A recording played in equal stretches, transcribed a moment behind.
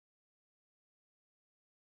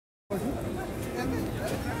So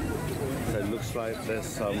it looks like there's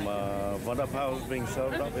some Vada Pav being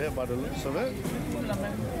served up here by the looks of it.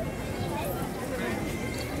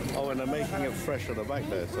 Oh, and they're making it fresh at the back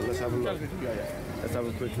there, so let's have a look. Let's have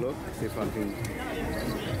a quick look, see if I can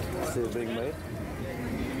see it being made.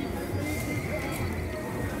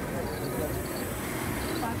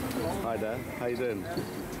 Hi there, how you doing?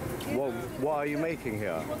 What are you making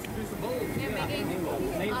here? We are making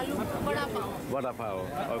aloo vada pav. Vada Pav,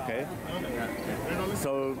 okay.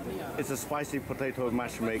 So it's a spicy potato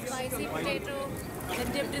mash mix. Spicy potato,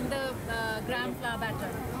 then dipped in the gram flour batter.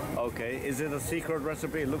 Okay, is it a secret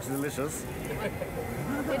recipe? It looks delicious.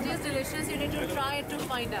 It is delicious. You need to try it to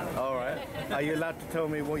find out. All right. Are you allowed to tell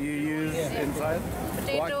me what you use inside?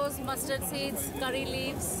 Potatoes, mustard seeds, curry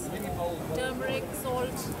leaves, turmeric,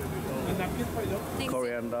 salt,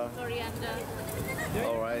 Coriander. Coriander.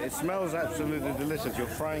 All right. It smells absolutely delicious. You're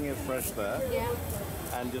frying it fresh there, Yeah.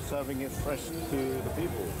 and you're serving it fresh to the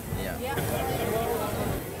people. Yeah.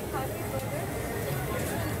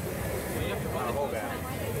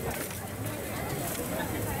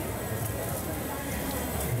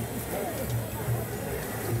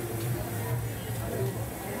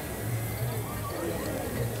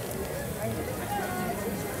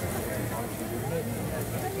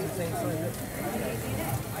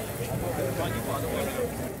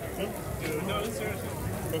 No, seriously.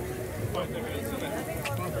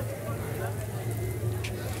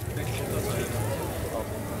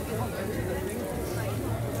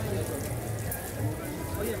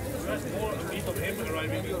 There's more meat of him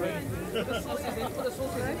arriving.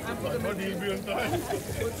 But he'll be on time.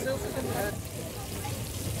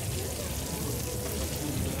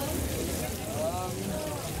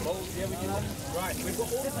 Right, we've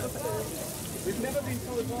got all this stuff. We've never been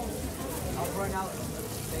through it all. I'll run out.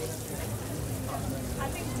 I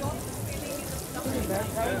think John's feeling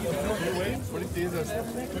बड़ी तेज है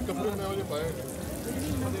मैं कपड़ों में मुझे पाया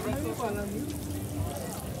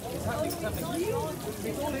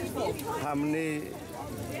How many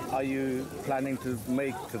are you planning to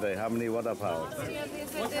make today? How many Vada Pav? they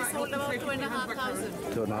said they sold about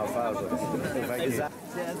 2,500. 2,500. Thank you.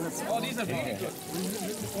 Oh, these are really good.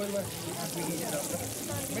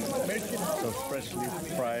 So freshly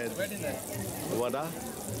fried Vada.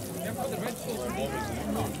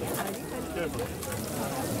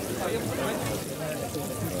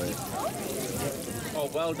 Oh,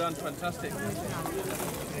 well done, fantastic.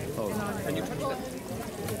 Oh. Can you touch that?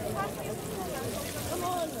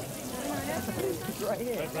 Right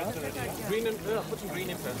here. Green and put some green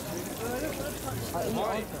in first.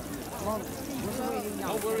 Alright.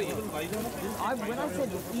 Don't worry, even by When I said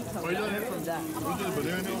eat something, I heard from that.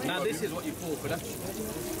 now this is what you call production.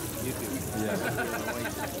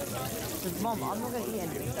 Because Mom, I'm not going to eat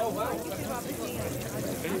anything. Oh wow.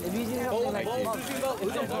 If you do something like Mom,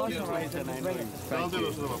 Who's on board?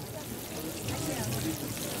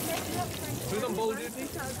 Who's on bowl duty?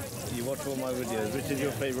 You watch all my videos. Which is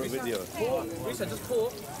your favorite video? Pour. Risa, just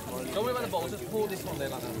pour. Don't worry about the bowl, just pour this one there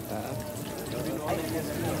like that.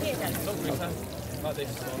 Look, Risa. Like this.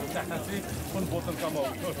 One bottle come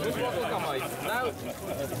out. One bottle come out. Now.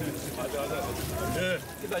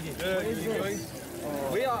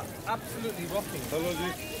 We are absolutely rocking. Hello, G.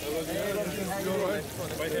 Hello, G. You alright?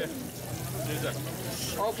 Right here.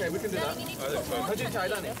 Okay, we can do that.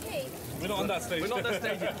 We're not on that stage. We're not on that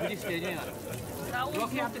stage yet. Which stage are you?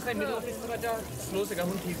 Rocky, you have to say middle of this. Slow se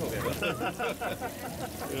gahun theek ho gaya.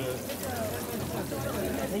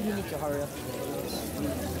 then you need to hurry up.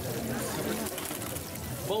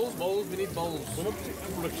 Bowls, bowls, we need bowls.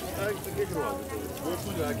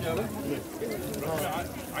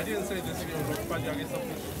 I didn't say this again.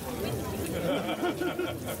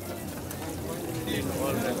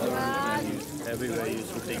 Everywhere you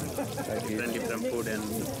shooting different food and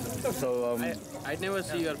So I never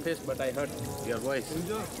see your face but I heard your voice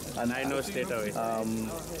and I know straight away.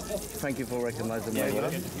 thank you for recognizing my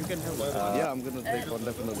work. You can have Yeah, I'm gonna take one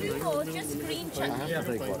definitely. Oh, just green I chutney. have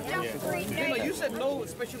to take one. You said no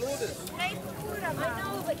special orders. I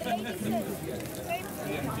know, but lady said.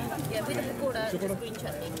 Yeah, with the pakoda, just green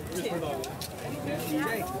chutney.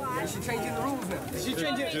 Is she changing the rules now? Is she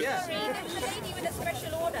changing it? Yeah. The lady with a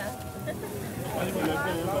special order.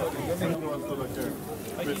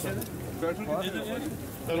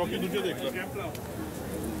 Rocky तुझे देख लो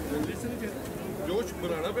जोश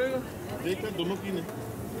बनाना पड़ेगा देखना दोनों की नहीं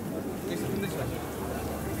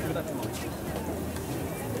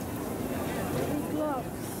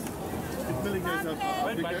कितने लेके आए साहब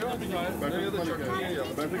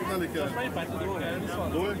बैटरी कितना लेके आए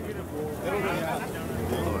दो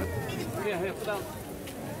है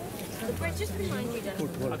The bread just behind you,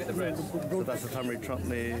 Dhana. I'll get the bread. So that's a turmeric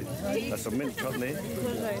chutney, that's a mint chutney.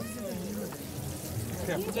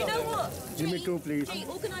 You know what? Give me two, please. Hey,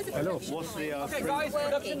 organise a Hello. What's the Okay, guys,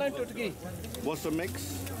 production line to Tiki. what's the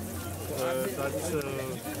mix? That's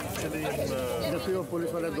chili and... The few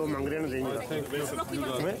police wale do mang rahe hain. I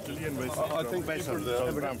think Besan,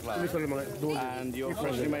 so brown flour. And your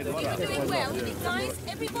freshly made vada. well. Guys,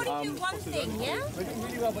 everybody do one thing, yeah?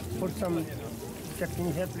 Put some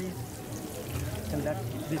chutney here, please. And that,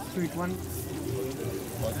 this sweet one.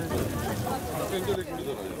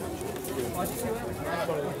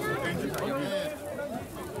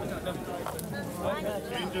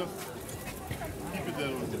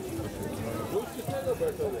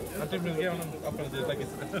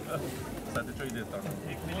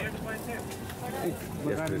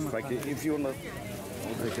 Yes, please. Thank you. If you want to,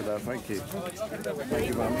 I'll take it out. Thank you. Thank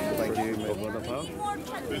you, ma'am. Thank you, Vada Pav.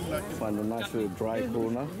 Find a nice little dry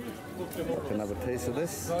corner. I can have a taste of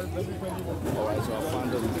this. All right, so I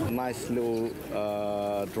found a nice little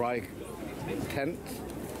dry tent.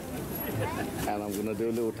 And I'm going to do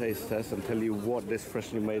a little taste test and tell you what this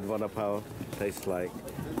freshly made Vada Pav tastes like.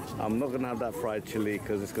 I'm not going to have that fried chili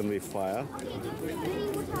because it's going to be fire.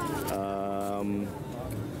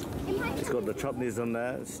 It's got the chutneys on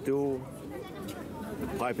there, still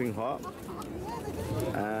piping hot.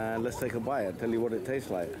 And let's take a bite and tell you what it tastes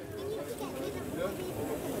like.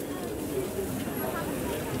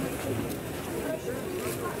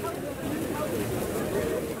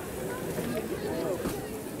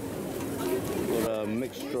 Got a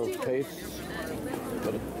mixture of tastes,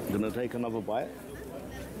 but I'm gonna take another bite.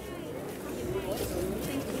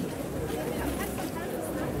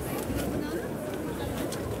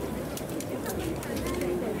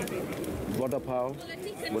 Vada Pav,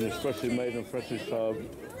 when it's freshly made and freshly served,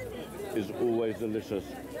 is always delicious.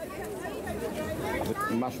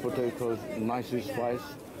 Mashed potatoes, nicely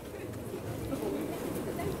spiced,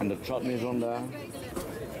 and the chutneys on there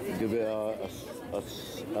give it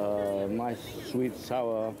a nice sweet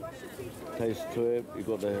sour taste to it. You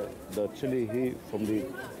got the chili heat from the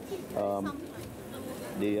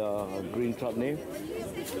green chutney,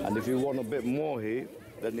 and if you want a bit more heat,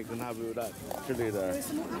 then you can have it with that chili there.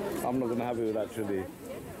 I'm not going to have it with that chili.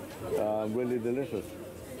 Really delicious.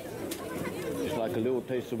 It's like a little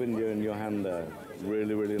taste of India in your hand there.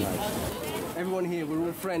 Really, really nice. Everyone here, we're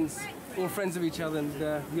all friends of each other, and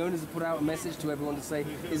the owners have put out a message to everyone to say,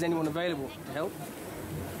 is anyone available to help?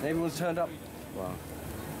 And everyone's turned up. Wow.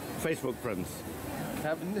 Facebook friends.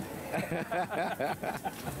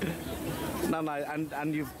 No,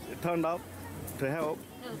 and you've turned up to help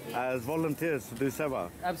as volunteers to do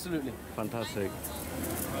seva. Absolutely. Fantastic.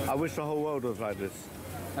 I wish the whole world was like this.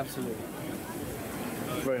 Absolutely.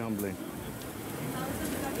 It's very humbling.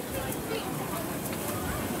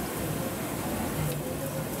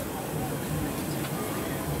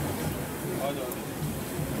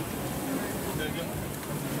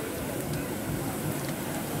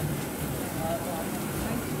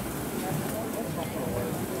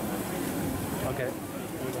 Okay.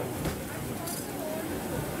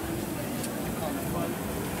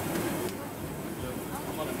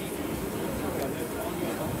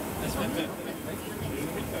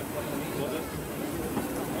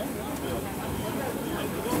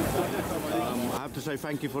 I have to say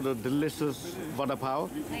thank you for the delicious Vada Pav.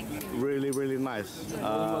 Thank you. Really, really nice.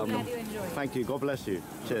 Glad you enjoyed. Thank you. God bless you.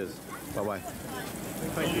 Cheers. Bye-bye.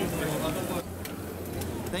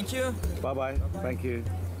 Thank you. Bye-bye. Thank you.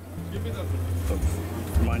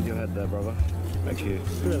 Oops. Mind your head there, brother. Thank you.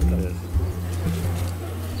 Cheers.